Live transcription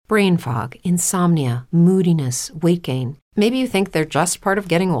brain fog, insomnia, moodiness, weight gain. Maybe you think they're just part of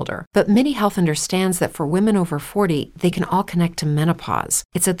getting older, but MIDI Health understands that for women over 40, they can all connect to menopause.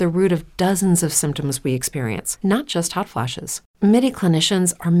 It's at the root of dozens of symptoms we experience, not just hot flashes. MIDI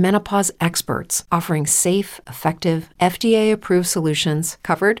clinicians are menopause experts, offering safe, effective, FDA-approved solutions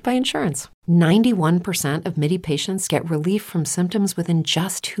covered by insurance. 91% of MIDI patients get relief from symptoms within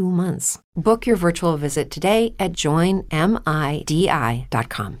just 2 months. Book your virtual visit today at joinmidi.com.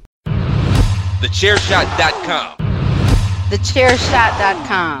 TheChairshot.com.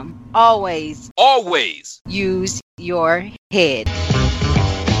 TheChairshot.com. Always use your head.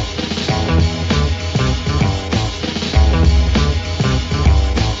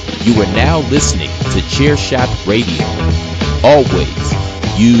 You are now listening to Chairshot Radio. Always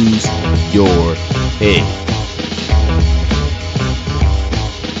use your head.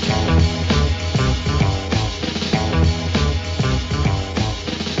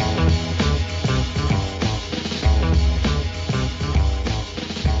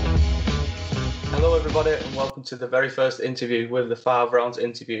 Hello everybody and welcome to the very first interview with the 5 Rounds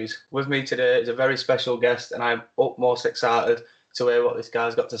interviews. With me today is a very special guest and I'm utmost excited to hear what this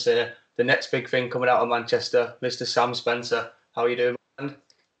guy's got to say. The next big thing coming out of Manchester, Mr. Sam Spencer. How are you doing, man?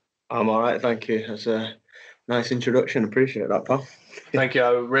 I'm all right, thank you. That's a nice introduction. Appreciate that, pal. Thank you.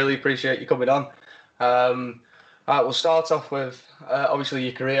 I really appreciate you coming on. All right, we'll start off with, obviously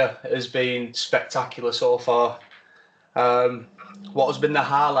your career has been spectacular so far. What has been the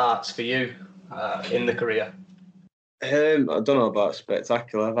highlights for you in the career? I don't know about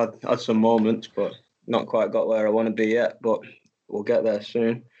spectacular. I've had some moments, but not quite got where I want to be yet, but we'll get there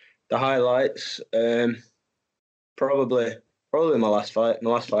soon. The highlights, probably my last fight.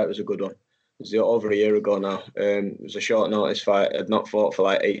 My last fight was a good one. It was over a year ago now. It was a short notice fight. I'd not fought for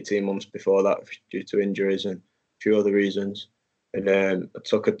like 18 months before that due to injuries and a few other reasons. And I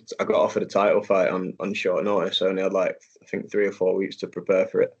got offered a title fight on short notice. I only had I think 3 or 4 weeks to prepare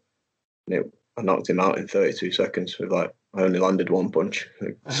for it. And I knocked him out in 32 seconds with I only landed one punch.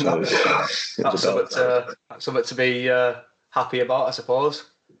 So that's something to be happy about, I suppose.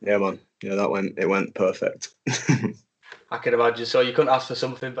 Yeah, man. Yeah, it went perfect. I can imagine. So you couldn't ask for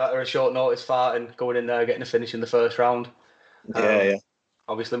something better, a short notice fight and going in there, getting a finish in the first round. Yeah.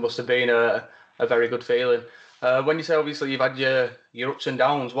 Obviously must have been a very good feeling. When you say obviously you've had your ups and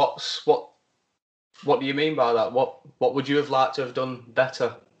downs, what do you mean by that? What would you have liked to have done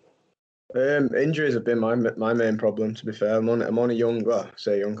better? Injuries have been my main problem, to be fair. I'm only young,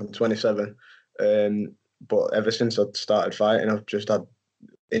 I'm 27. But ever since I started fighting, I've just had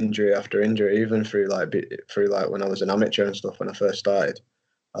injury after injury, even through when I was an amateur and stuff when I first started.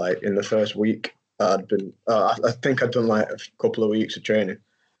 In the first week, I think I'd done a couple of weeks of training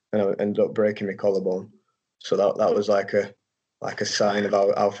and I ended up breaking my collarbone. So that was like a sign of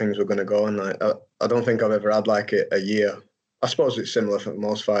how things were going to go. And I don't think I've ever had a year. I suppose it's similar for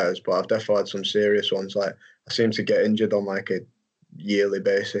most fighters, but I've definitely had some serious ones. I seem to get injured on a yearly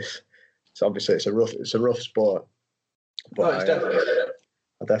basis. So obviously it's a rough sport. But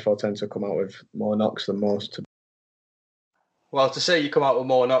I definitely tend to come out with more knocks than most. Well, to say you come out with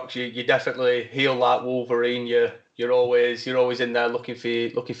more knocks, you definitely heal like Wolverine. You're always in there looking for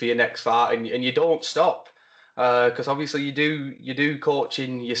your next fight, and you don't stop because obviously you do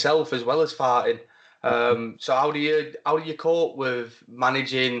coaching yourself as well as fighting. So how do you cope with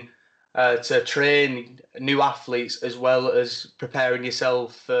managing to train new athletes as well as preparing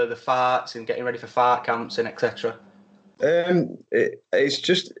yourself for the fights and getting ready for fight camps and etc.? It's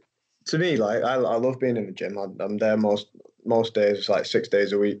just, to me, I love being in the gym. I'm there most days, 6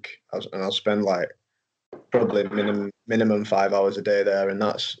 days a week, and I'll spend probably minimum 5 hours a day there, and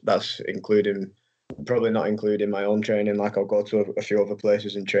that's including, probably not including my own training. I'll go to a few other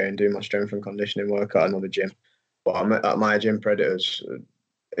places and train, do my strength and conditioning work at another gym. But I'm at my gym Predators,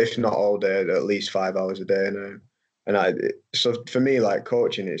 if not all day, at least 5 hours a day now. So for me,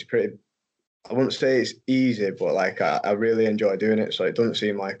 coaching is pretty. I wouldn't say it's easy, but I really enjoy doing it. So it doesn't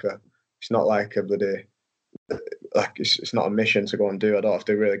seem it's not a bloody, it's not a mission to go and do. I don't have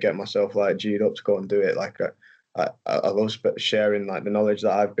to really get myself G'd up to go and do it. I love sharing the knowledge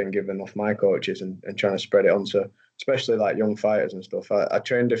that I've been given off my coaches and trying to spread it onto, especially young fighters and stuff. I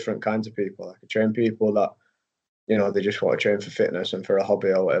train different kinds of people. I train people that, they just want to train for fitness and for a hobby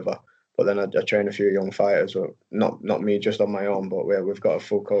or whatever. But then I train a few young fighters, or not me just on my own, but we've got a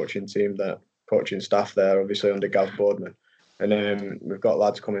full coaching staff there, obviously under Gav Boardman. And we've got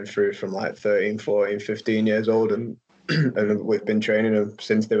lads coming through from 13, 14, 15 years old, and we've been training them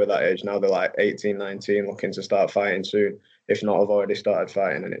since they were that age. Now they're 18, 19, looking to start fighting soon. If not, I've already started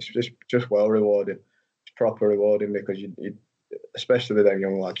fighting, and it's just well rewarding. It's proper rewarding because especially with them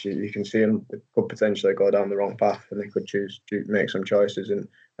young lads, you can see them could potentially go down the wrong path, and they could choose to make some choices. And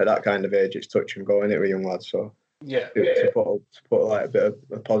at that kind of age, it's touch and go in it with young lads. So Yeah. to put like a bit of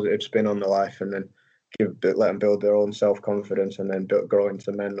a positive spin on their life, and then let them build their own self confidence, and then grow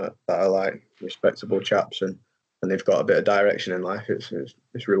into men that are like respectable chaps, and they've got a bit of direction in life.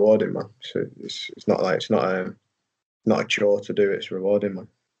 It's rewarding, man. So it's not a chore to do. It's rewarding, man.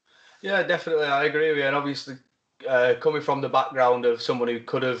 Yeah, definitely. I agree with you. And obviously, coming from the background of someone who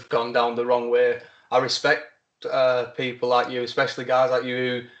could have gone down the wrong way, I respect people like you, especially guys like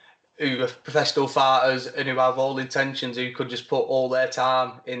you who are professional fighters and who have all intentions, who could just put all their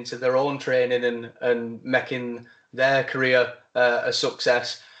time into their own training and making their career a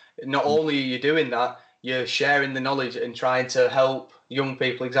success. Not only are you doing that, you're sharing the knowledge and trying to help young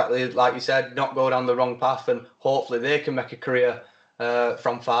people, exactly like you said, not go down the wrong path, and hopefully they can make a career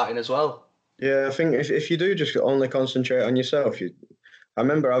from fighting as well. Yeah, I think if you do just only concentrate on yourself, I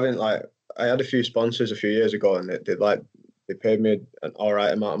remember having I had a few sponsors a few years ago, and they paid me an all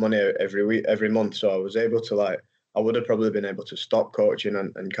right amount of money every month, so I was able to I would have probably been able to stop coaching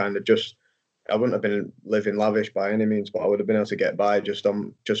and kind of I wouldn't have been living lavish by any means, but I would have been able to get by just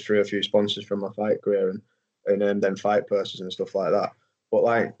through a few sponsors from my fight career and then fight purses and stuff like that. But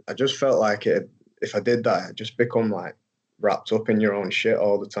I just felt like if I did that, I'd just become wrapped up in your own shit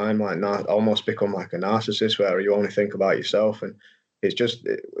all the time, almost become like a narcissist where you only think about yourself, and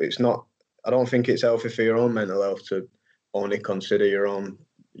it's not. I don't think it's healthy for your own mental health to only consider your own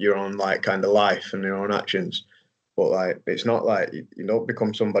kind of life and your own actions. But it's not you don't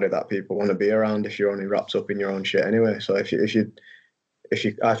become somebody that people want to be around if you're only wrapped up in your own shit anyway. So I think if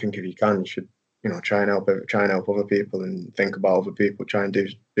you can, you should try and help other people and think about other people. Try and do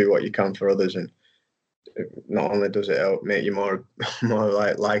what you can for others, and not only does it help make you more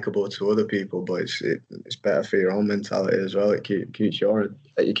likable to other people, but it's better for your own mentality as well. It keeps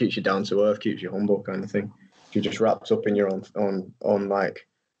you down to earth, keeps you humble, kind of thing. If you're just wrapped up in your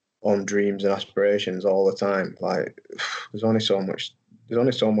own dreams and aspirations all the time, there's only so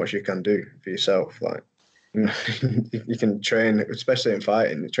much you can do for yourself. You can train, especially in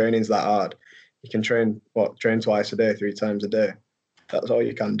fighting. Training's that hard. You can train twice a day, 3 times a day. That's all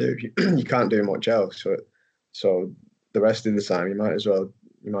you can do. You can't do much else. So the rest of the time, you might as well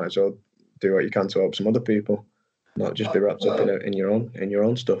do what you can to help some other people, not just be wrapped up in your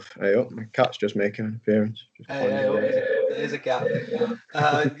own stuff. Hey, my cat's just making an appearance. There's a cat.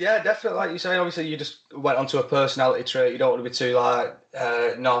 Yeah, definitely. Like you say, obviously you just went onto a personality trait. You don't want to be too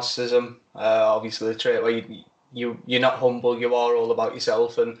narcissism. Obviously, the trait where you're not humble. You are all about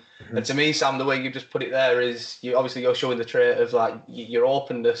yourself. And to me, Sam, the way you just put it there is you're showing the trait of your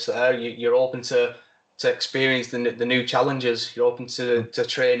openness there. You're open to experience the new challenges. You're open to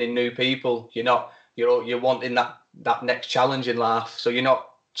training new people. You're wanting that next challenge in life. So you're not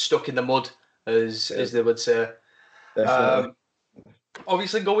stuck in the mud, as they would say.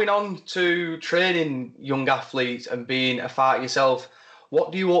 Obviously, going on to training young athletes and being a fighter yourself,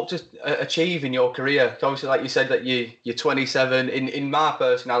 what do you hope to achieve in your career? Obviously, like you said, that you're 27. In my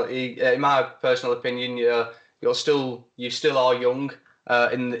personal opinion, you still are young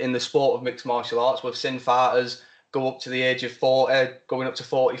in the sport of mixed martial arts. We've seen fighters go up to the age of 40, going up to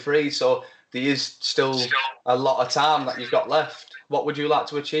 43. So there is still a lot of time that you've got left. What would you like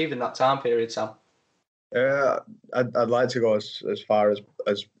to achieve in that time period, Sam? I'd like to go as far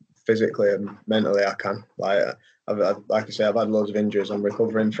as physically and mentally I can. Like I say, I've had loads of injuries. I'm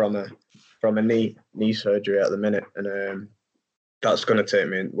recovering from a knee surgery at the minute, and that's going to take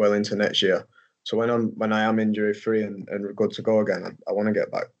me well into next year. So when I am injury free and good to go again, I want to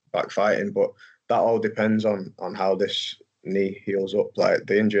get back fighting. But that all depends on how this knee heals up. Like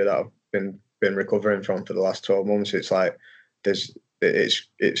the injury that I've been recovering from for the last 12 months, it's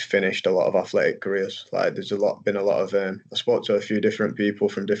finished a lot of athletic careers. There's been a lot of I spoke to a few different people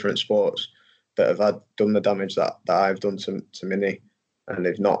from different sports that have done the damage that I've done to my knee, and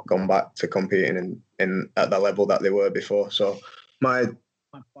they've not gone back to competing in at the level that they were before. So my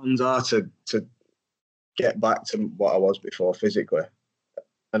plans are to get back to what I was before physically,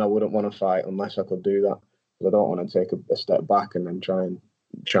 and I wouldn't want to fight unless I could do that, because I don't want to take a step back and then try and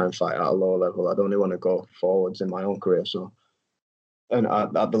fight at a lower level. I'd only want to go forwards in my own career. So. And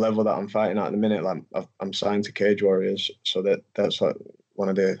at the level that I'm fighting at the minute, I'm signed to Cage Warriors, so that's one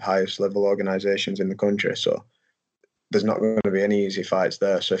of the highest level organisations in the country. So there's not going to be any easy fights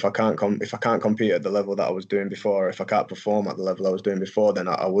there. So if I can't compete at the level that I was doing before, if I can't perform at the level I was doing before, then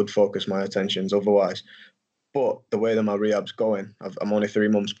I would focus my attentions otherwise. But the way that my rehab's going, I'm only 3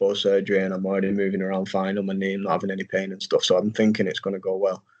 months post surgery, and I'm already moving around fine on my knee, not having any pain and stuff. So I'm thinking it's going to go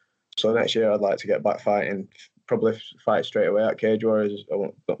well. So next year I'd like to get back fighting probably fight straight away at Cage Warriors.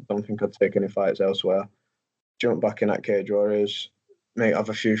 Don't think I'd take any fights elsewhere. Jump back in at Cage Warriors, have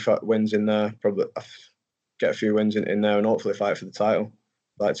a few wins in there, probably get a few wins in there, and hopefully fight for the title.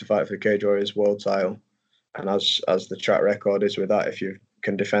 I'd like to fight for the Cage Warriors world title. And as the track record is with that, if you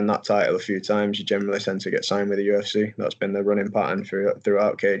can defend that title a few times, you generally tend to get signed with the UFC. That's been the running pattern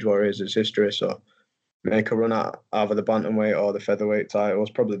throughout Cage Warriors' history. So make a run at either the bantamweight or the featherweight titles,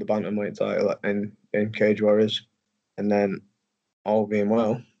 probably the bantamweight title in Cage Warriors, and then all being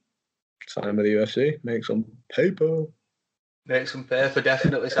well, sign with the UFC, make some paper. Make some paper,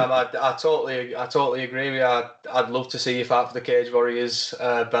 definitely, Sam. I totally agree with you. I'd love to see you fight for the Cage Warriors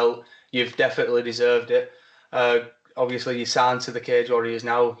belt. You've definitely deserved it. Obviously, you signed to the Cage Warriors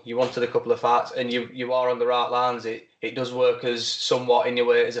now. You wanted a couple of fights, and you are on the right lines. It does work as somewhat in your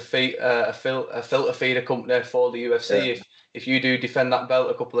way as a filter feeder company for the UFC. Yeah. If you do defend that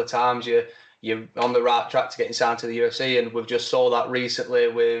belt a couple of times, you're on the right track to getting signed to the UFC, and we've just saw that recently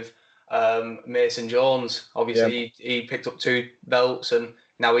with Mason Jones. Obviously, he picked up 2 belts, and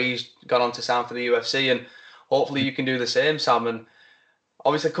now he's gone on to sign for the UFC, and hopefully you can do the same, Sam. And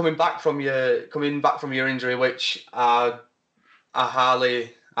obviously, coming back from your injury, which I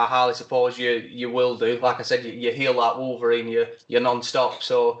highly suppose you will do. Like I said, you heal like Wolverine. You're non-stop.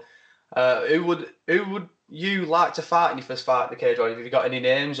 So, who would you like to fight in your first fight at the Cage Warriors? Have you got any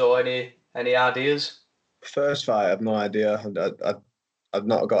names or any ideas? First fight, I have no idea. I've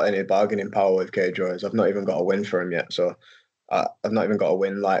not got any bargaining power with Cage Warriors. I've not even got a win for him yet. So I've not even got a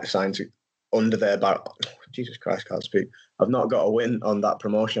win like signed to under their back. Jesus Christ, can't speak. I've not got a win on that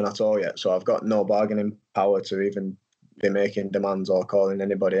promotion at all yet. So I've got no bargaining power to even be making demands or calling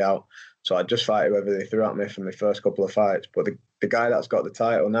anybody out. So I'd just fight whoever they threw at me for my first couple of fights. But the guy that's got the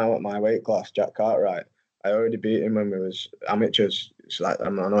title now at my weight class, Jack Cartwright, I already beat him when we was amateurs. It's like, I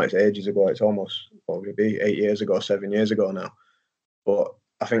know it's ages ago. It's almost, what would it be, 8 years ago, 7 years ago now. But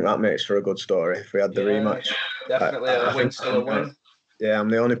I think that makes for a good story. If we had the rematch, definitely a win, still a win. Yeah, I'm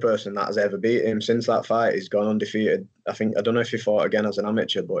the only person that has ever beat him since that fight. He's gone undefeated. I don't know if he fought again as an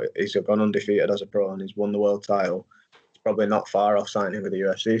amateur, but he's gone undefeated as a pro and he's won the world title. He's probably not far off signing with the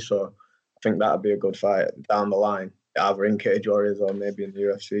UFC, so I think that'd be a good fight down the line, either in Cage Warriors or maybe in the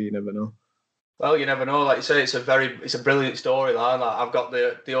UFC. You never know. Well, you never know. Like you say, it's a brilliant storyline. Like, I've got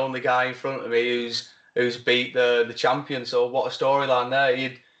the only guy in front of me who's beat the champion. So what a storyline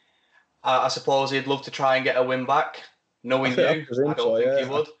there. I suppose he'd love to try and get a win back. Knowing you, I don't think he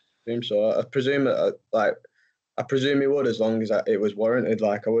would. I presume so. I presume he would, as long as it was warranted.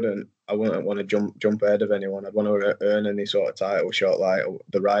 Like I wouldn't want to jump ahead of anyone. I'd want to earn any sort of title shot like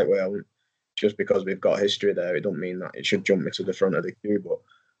the right way. Just because we've got history there, it don't mean that it should jump me to the front of the queue.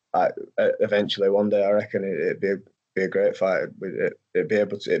 But eventually, one day, I reckon it'd be a great fight.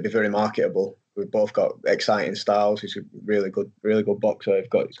 It'd be very marketable. We've both got exciting styles. He's a really good boxer.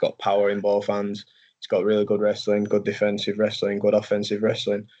 He's got power in both hands. He's got really good wrestling, good defensive wrestling, good offensive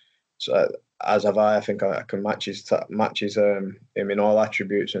wrestling. So as have I think I can match his him in all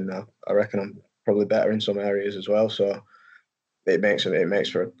attributes, and I reckon I'm probably better in some areas as well. So it makes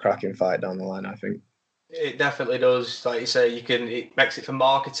for a cracking fight down the line, I think. It definitely does. Like you say, it makes it for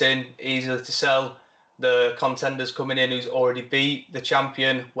marketing, easier to sell. The contenders coming in who's already beat the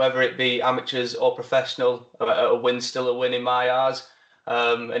champion, whether it be amateurs or professional, a win's still a win in my eyes.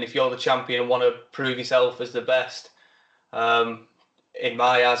 And if you're the champion and want to prove yourself as the best, in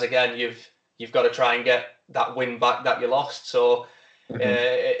my eyes, again, you've got to try and get that win back that you lost. So,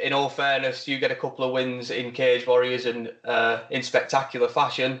 in all fairness, you get a couple of wins in Cage Warriors, and in spectacular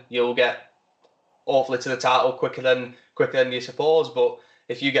fashion, you'll get hopefully to the title quicker than you suppose. But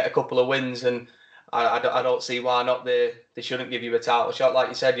if you get a couple of wins, and I don't see why not they shouldn't give you a title shot. Like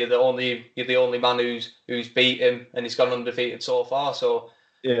you said, you're the only man who's beat him, and he's gone undefeated so far. So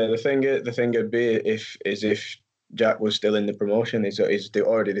yeah, the thing would be if Jack was still in the promotion. He's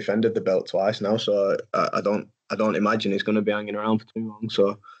already defended the belt twice now, so I don't imagine he's going to be hanging around for too long.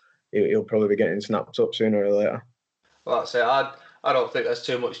 So he'll probably be getting snapped up sooner or later. Well, that's it. I don't think there's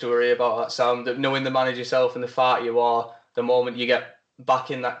too much to worry about that, Sam. Knowing the man yourself and the fight you are, the moment you get back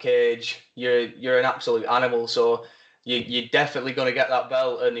in that cage, you're an absolute animal. So you're definitely going to get that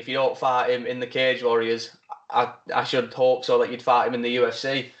belt. And if you don't fight him in the Cage Warriors, I should hope so that you'd fight him in the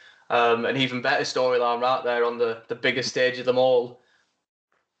UFC. An even better storyline right there on the biggest stage of them all.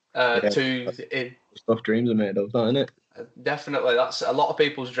 Stuff dreams are made of, isn't it? Definitely, that's a lot of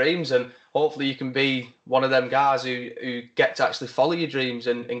people's dreams, and hopefully you can be one of them guys who get to actually follow your dreams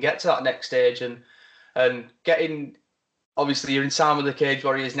and get to that next stage and getting. Obviously, you're in sign with the Cage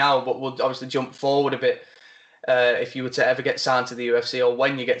Warriors now, but we'll obviously jump forward a bit. If you were to ever get signed to the UFC, or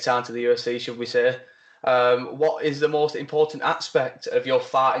when you get signed to the UFC, should we say? What is the most important aspect of your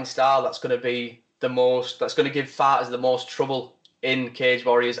fighting style that's going to give fighters the most trouble in Cage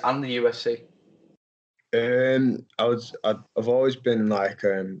Warriors and the UFC? I've always been like,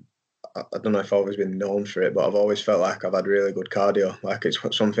 I don't know if I've always been known for it, but I've always felt like I've had really good cardio. Like it's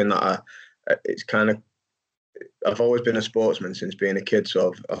something that it's kind of, I've always been a sportsman since being a kid.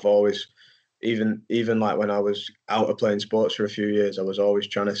 So I've always, even like when I was out of playing sports for a few years, I was always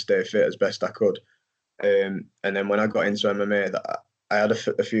trying to stay fit as best I could. And then when I got into MMA, I had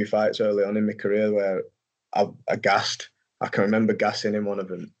a few fights early on in my career where I gassed. I can remember gassing in one of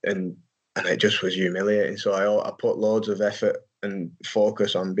them, and it just was humiliating. So I put loads of effort and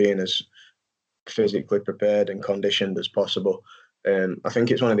focus on being as physically prepared and conditioned as possible. I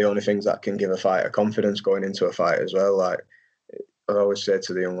think it's one of the only things that can give a fighter confidence going into a fight as well. Like I always say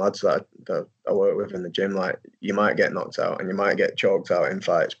to the young lads that I work with in the gym, like you might get knocked out and you might get choked out in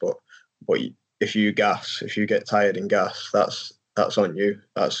fights, but if you get tired and gas, that's on you.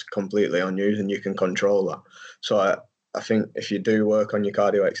 That's completely on you, and you can control that. So I think if you do work on your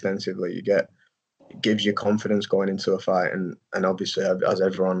cardio extensively, it gives you confidence going into a fight, and obviously, as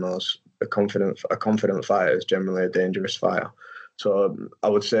everyone knows, a confident fighter is generally a dangerous fighter. So I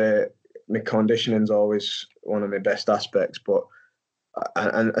would say my conditioning is always one of my best aspects, but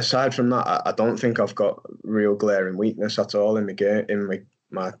and aside from that, I don't think I've got real glaring weakness at all in my game.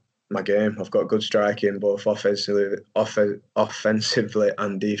 My game, I've got good striking both offensively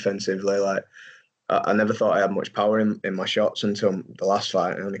and defensively. Like I never thought I had much power in my shots until the last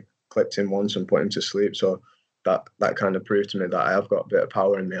fight. I only clipped him once and put him to sleep. So that kind of proved to me that I have got a bit of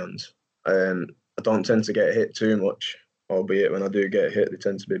power in my hands. I don't tend to get hit too much, albeit when I do get hit, they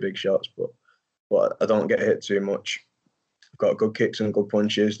tend to be big shots. But I don't get hit too much. I've got good kicks and good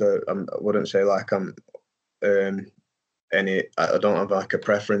punches. That I wouldn't say like I'm. I don't have like a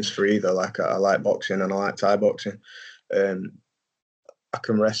preference for either. Like I like boxing and I like Thai boxing. I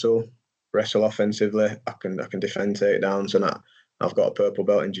can wrestle offensively. I can defend takedowns, and I've got a purple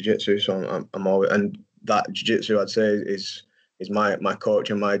belt in jiu-jitsu. So I'm always, and that jiu-jitsu I'd say is my coach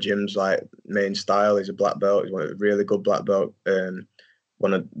and my gym's like main style. He's a black belt. He's a really good black belt.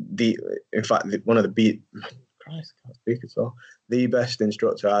 One of the Christ, I can't speak at all. The best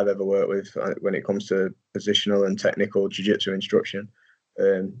instructor I've ever worked with when it comes to positional and technical jiu-jitsu instruction.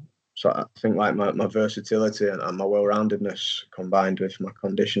 So I think like my versatility and my well-roundedness combined with my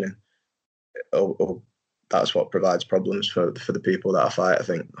conditioning, that's what provides problems for the people that I fight. I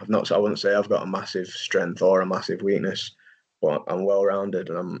think I wouldn't say I've got a massive strength or a massive weakness, but I'm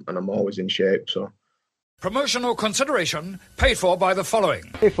well-rounded and I'm always in shape. So. Promotional consideration paid for by the following.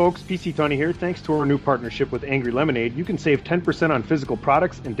 Hey folks, PC Tony here. Thanks to our new partnership with Angry Lemonade, you can save 10% on physical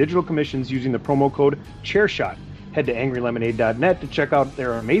products and digital commissions using the promo code Chairshot. Head to angrylemonade.net to check out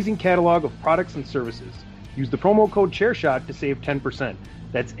their amazing catalog of products and services. Use the promo code Chairshot to save 10%.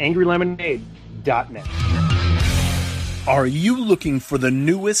 That's angrylemonade.net. Are you looking for the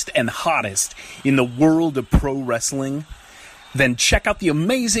newest and hottest in the world of pro wrestling? Then check out the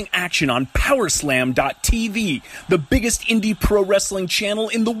amazing action on Powerslam.tv, the biggest indie pro wrestling channel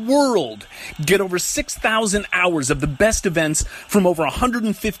in the world. Get over 6,000 hours of the best events from over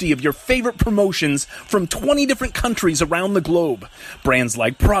 150 of your favorite promotions from 20 different countries around the globe. Brands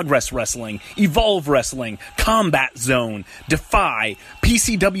like Progress Wrestling, Evolve Wrestling, Combat Zone, Defy,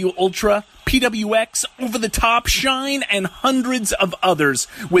 PCW Ultra, PWX, Over the Top, Shine, and hundreds of others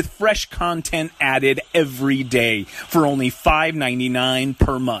with fresh content added every day for only $5.99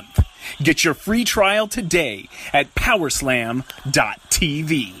 per month. Get your free trial today at Powerslam.tv.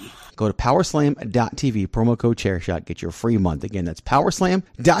 Go to Powerslam.tv, promo code Chairshot, get your free month. Again, that's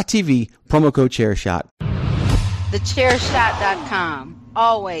Powerslam.tv, promo code Chairshot. TheChairshot.com.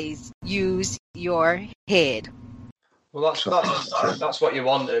 Always use your head. Well, that's what you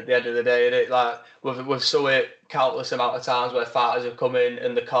want at the end of the day, isn't it? Like we've saw it countless amount of times where fighters have come in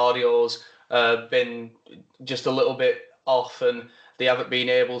and the cardio's been just a little bit off, and they haven't been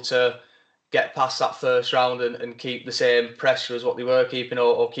able to get past that first round and keep the same pressure as what they were keeping,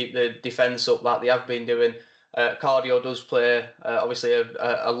 or keep the defence up like they have been doing. Cardio does play obviously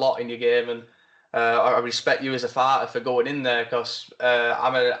a lot in your game, and I respect you as a fighter for going in there, because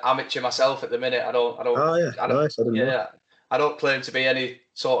I'm an amateur myself at the minute. I don't claim to be any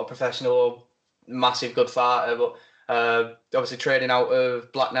sort of professional or massive good fighter, but obviously training out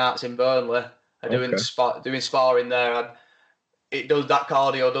of Black Knights in Burnley, doing sparring there, and that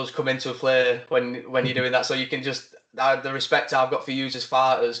cardio does come into play when you're doing that. So you can just the respect I've got for you as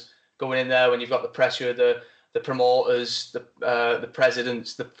fighters going in there when you've got the pressure of the promoters, the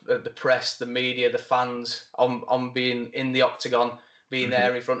presidents, the press, the media, the fans on being in the octagon, being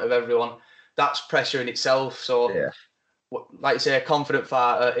there in front of everyone. that's pressure in itself. So, Yeah. like you say, a confident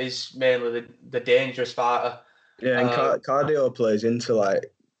fighter is mainly the dangerous fighter. Yeah, and cardio plays into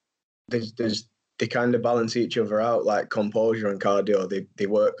like there's they kind of balance each other out. Like composure and cardio, they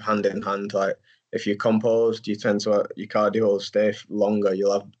work hand in hand. Like if you're composed, you tend to your cardio will stay longer.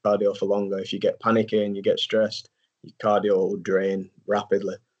 You'll have cardio for longer. If you get panicky and you get stressed, your cardio will drain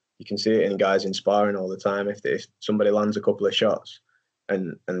rapidly. You can see it in guys in sparring all the time. If somebody lands a couple of shots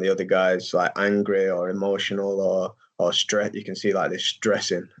and the other guy's like angry or emotional or stress, you can see like they're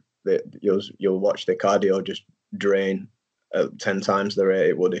stressing. That you'll watch the cardio just drain 10 times the rate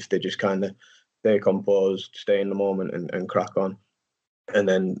it would if they just kind of stay composed, stay in the moment and crack on. And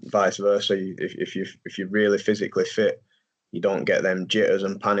then vice versa, if you're really physically fit, you don't get them jitters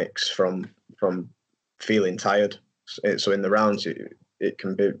and panics from feeling tired. So in the rounds, it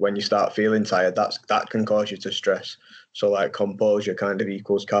can be when you start feeling tired, that can cause you to stress. So like composure kind of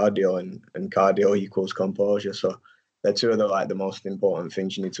equals cardio and cardio equals composure. So they're two of the most important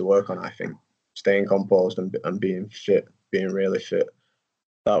things you need to work on, I think. Staying composed and being fit, being really fit.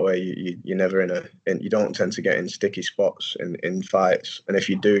 That way you're never you don't tend to get in sticky spots in fights. And if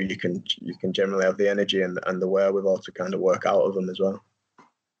you do, you can generally have the energy and the wherewithal to kind of work out of them as well.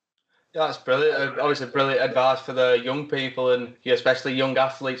 Yeah, that's brilliant. Obviously, brilliant advice for the young people and especially young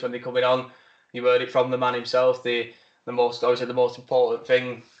athletes when they're coming on. You heard it from the man himself. The most important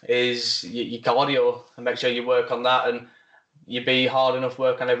thing is your cardio, and make sure you work on that, and you be hard enough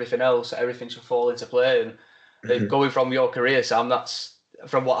work on everything else. Everything should fall into play. And going from your career, Sam, that's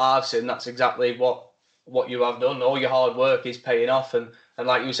from what I've seen. That's exactly what you have done. All your hard work is paying off, and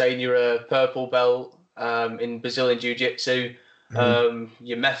like you were saying, you're a purple belt in Brazilian Jiu-Jitsu.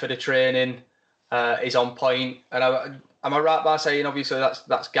 Your method of training is on point. And am I right by saying obviously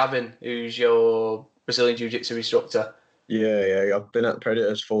that's Gavin, who's your Brazilian Jiu-Jitsu instructor? Yeah. I've been at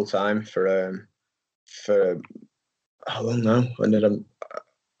Predators full time for how long now? When did I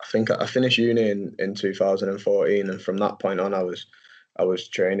think I finished uni in 2014, and from that point on, I was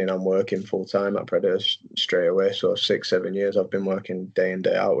training and working full time at Predators straight away. So 6-7 years I've been working day in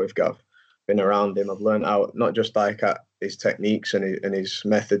day out with Gav. Been around him. I've learned out not just like at his techniques and his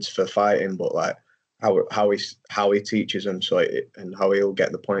methods for fighting, but like how he teaches them, and how he'll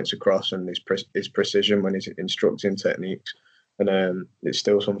get the points across, and his precision when he's instructing techniques. And it's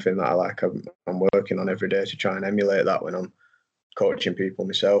still something that I like. I'm working on every day to try and emulate that when I'm coaching people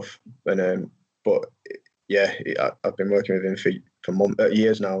myself. And but yeah, I've been working with him for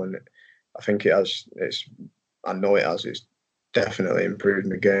years now, and I think I know it has. It's definitely improved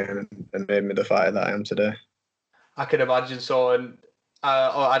my game and made me the fighter that I am today. I can imagine so. And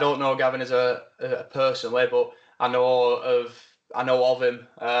I don't know Gavin as a personally, but I know of him.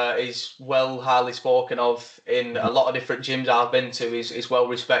 He's highly spoken of in a lot of different gyms I've been to. He's well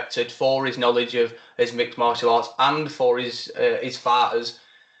respected for his knowledge of his mixed martial arts and for his fighters.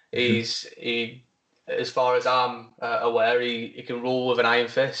 He, as far as I'm aware, he can rule with an iron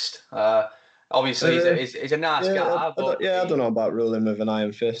fist. Obviously, he's a nice guy. I don't know about ruling with an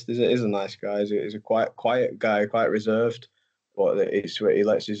iron fist. He's a nice guy. He's a quiet guy, quite reserved. But he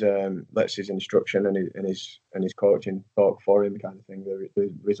lets his instruction and his coaching talk for him, kind of thing.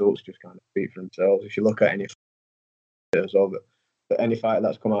 The results just kind of speak for themselves. If you look at any fighters any fighter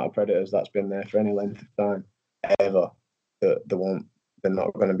that's come out of Predators that's been there for any length of time ever, they're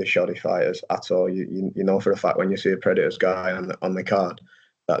not going to be shoddy fighters at all. You know for a fact when you see a Predators guy on the card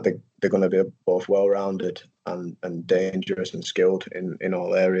that they're going to be both well-rounded and dangerous and skilled in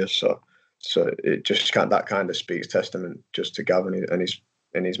all areas. So it just that kind of speaks testament just to Gavin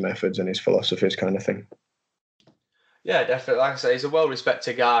and his methods and his philosophies, kind of thing. Yeah, definitely. Like I say, he's a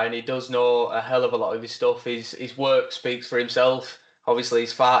well-respected guy, and he does know a hell of a lot of his stuff. His work speaks for himself. Obviously,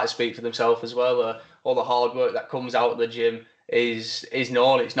 his fighters speak for themselves as well. All the hard work that comes out of the gym is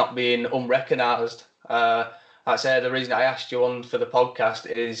known. It's not being unrecognised. Like I say, the reason I asked you on for the podcast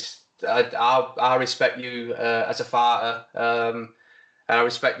is I respect you as a fighter. And I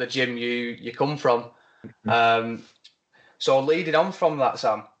respect the gym you come from. So leading on from that,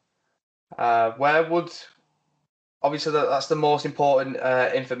 Sam, where would obviously that's the most important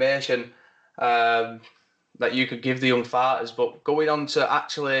information that you could give the young fighters, but going on to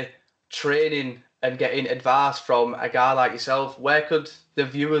actually training and getting advice from a guy like yourself, where could the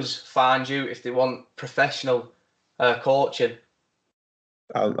viewers find you if they want professional coaching?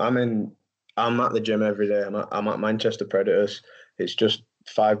 I'm at the gym every day. I'm at Manchester Predators. It's just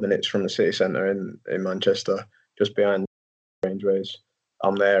 5 minutes from the city centre in Manchester, just behind Rangeways.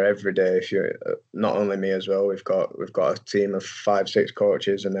 I'm there every day. If you not only me as well, we've got a team of 5-6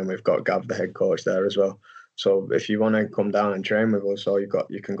 coaches, and then we've got Gav, the head coach, there as well. So if you want to come down and train with us, you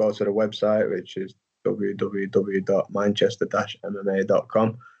can go to the website, which is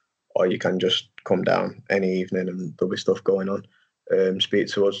www.manchester-mma.com, or you can just come down any evening and there'll be stuff going on. Speak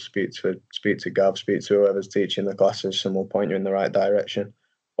to us, speak to Gav, speak to whoever's teaching the classes, and we'll point you in the right direction.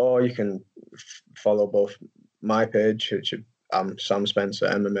 Or you can follow both my page, which I'm Sam Spencer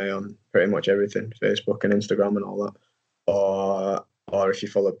MMA on pretty much everything, Facebook and Instagram and all that. Or if you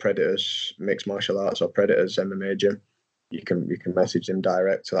follow Predators Mixed Martial Arts or Predators MMA Gym, you can message them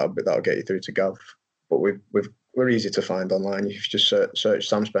direct. So that'll get you through to Gav. But we're easy to find online. You just search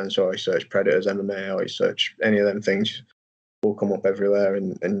Sam Spencer, or you search Predators MMA, or you search any of them things. We'll come up everywhere,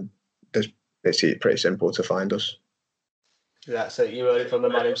 and it's pretty simple to find us. That's it. You heard it from the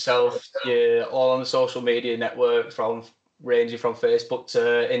man himself. You're all on the social media network, ranging from Facebook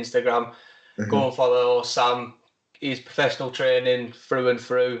to Instagram. Mm-hmm. Go and follow Sam. He's professional training through and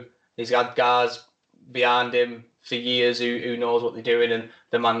through. He's had guys behind him for years who knows what they're doing, and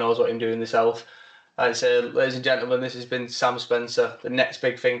the man knows what he's doing himself. And so, ladies and gentlemen, this has been Sam Spencer, the next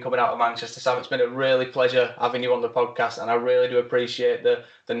big thing coming out of Manchester. Sam, it's been a really pleasure having you on the podcast, and I really do appreciate the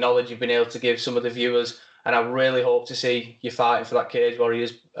knowledge you've been able to give some of the viewers, and I really hope to see you fighting for that Cage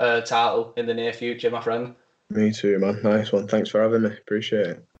Warriors title in the near future, my friend. Me too, man. Nice one. Thanks for having me. Appreciate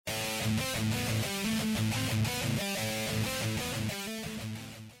it.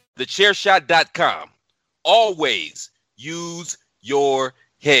 TheChairshot.com. Always use your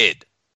head.